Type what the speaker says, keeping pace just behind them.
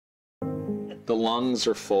The lungs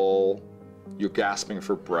are full, you're gasping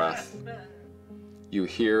for breath, you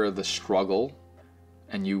hear the struggle,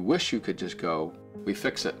 and you wish you could just go, we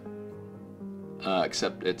fix it.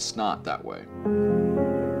 Except it's not that way.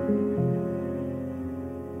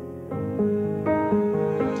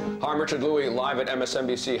 Hi, I'm Richard Lui, live at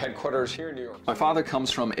MSNBC headquarters here in New York. My father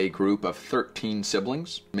comes from a group of 13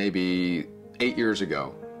 siblings. Maybe 8 years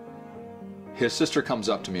ago, his sister comes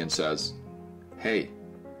up to me and says, "Hey,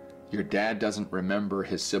 your dad doesn't remember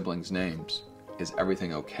his siblings' names. Is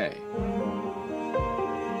everything okay?"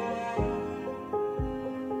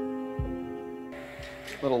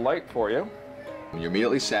 Little light for you. You're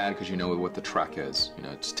immediately sad because you know what the trek is. You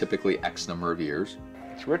know, it's typically X number of years.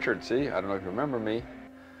 It's Richard, see? I don't know if you remember me.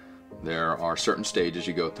 There are certain stages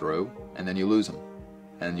you go through, and then you lose them.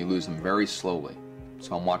 And you lose them very slowly.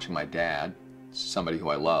 So I'm watching my dad, somebody who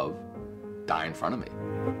I love, die in front of me.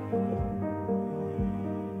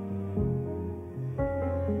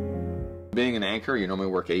 Being an anchor, you normally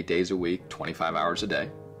work 8 days a week, 25 hours a day.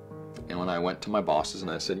 And when I went to my bosses and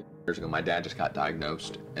I said, years ago, my dad just got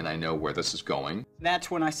diagnosed and I know where this is going. That's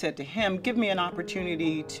when I said to him, give me an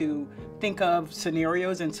opportunity to think of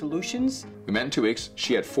scenarios and solutions. We met in 2 weeks.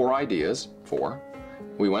 She had 4 ideas, 4.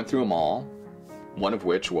 We went through them all, one of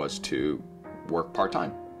which was to work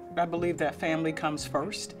part-time. I believe that family comes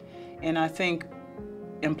first, and I think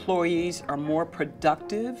employees are more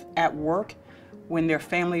productive at work when their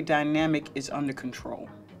family dynamic is under control.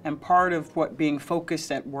 And part of what being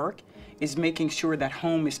focused at work is making sure that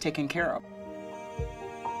home is taken care of.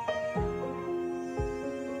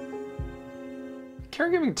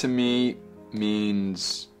 Caregiving to me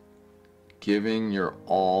means giving your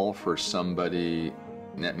all for somebody,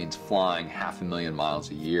 and that means flying 500,000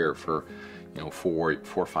 miles a year for, 4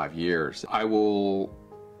 or 5 years. I will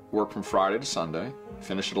work from Friday to Sunday,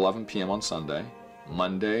 finish at 11 p.m. on Sunday.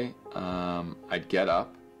 Monday, I'd get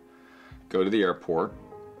up, go to the airport,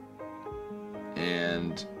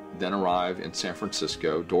 and then arrive in San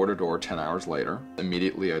Francisco, door to door, 10 hours later.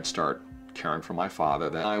 Immediately I'd start caring for my father.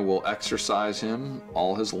 Then I will exercise him,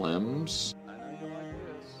 all his limbs.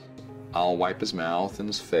 I'll wipe his mouth and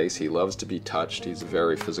his face. He loves to be touched. He's a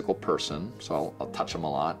very physical person, so I'll touch him a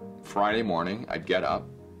lot. Friday morning, I'd get up,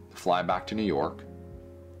 fly back to New York,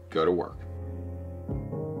 go to work.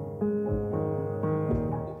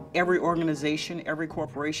 Every organization, every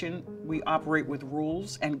corporation, we operate with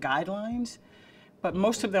rules and guidelines, but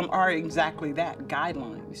most of them are exactly that,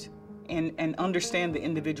 guidelines, and understand the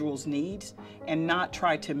individual's needs and not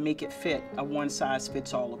try to make it fit a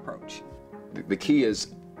one-size-fits-all approach. The key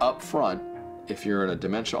is up front, if you're in a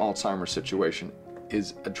dementia Alzheimer's situation,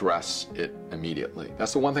 is address it immediately.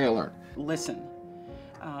 That's the one thing I learned. Listen,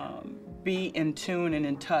 be in tune and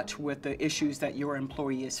in touch with the issues that your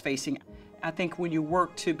employee is facing. I think when you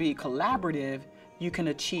work to be collaborative, you can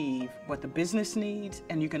achieve what the business needs,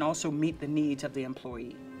 and you can also meet the needs of the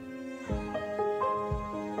employee.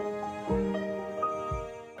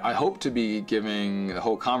 I hope to be giving the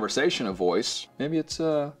whole conversation a voice. Maybe it's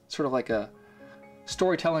sort of like a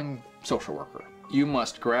storytelling social worker. You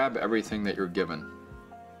must grab everything that you're given,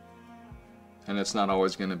 and it's not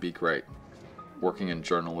always going to be great. Working in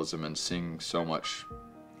journalism and seeing so much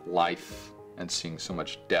life and seeing so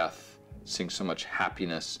much death, seeing so much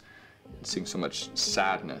happiness, seeing so much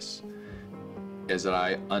sadness, is that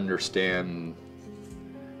I understand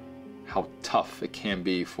how tough it can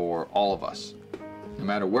be for all of us, no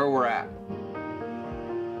matter where we're at.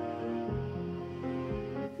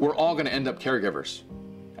 We're all going to end up caregivers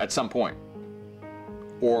at some point,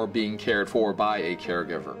 or being cared for by a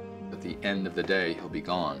caregiver. At the end of the day, he'll be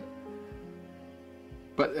gone.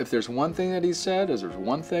 But if there's one thing that he said, is there's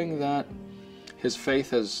one thing that his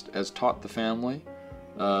faith has taught the family,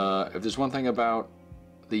 if there's one thing about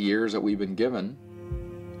the years that we've been given,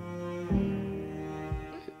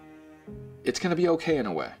 it's going to be okay in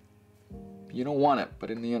a way. You don't want it,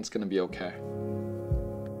 but in the end it's going to be okay.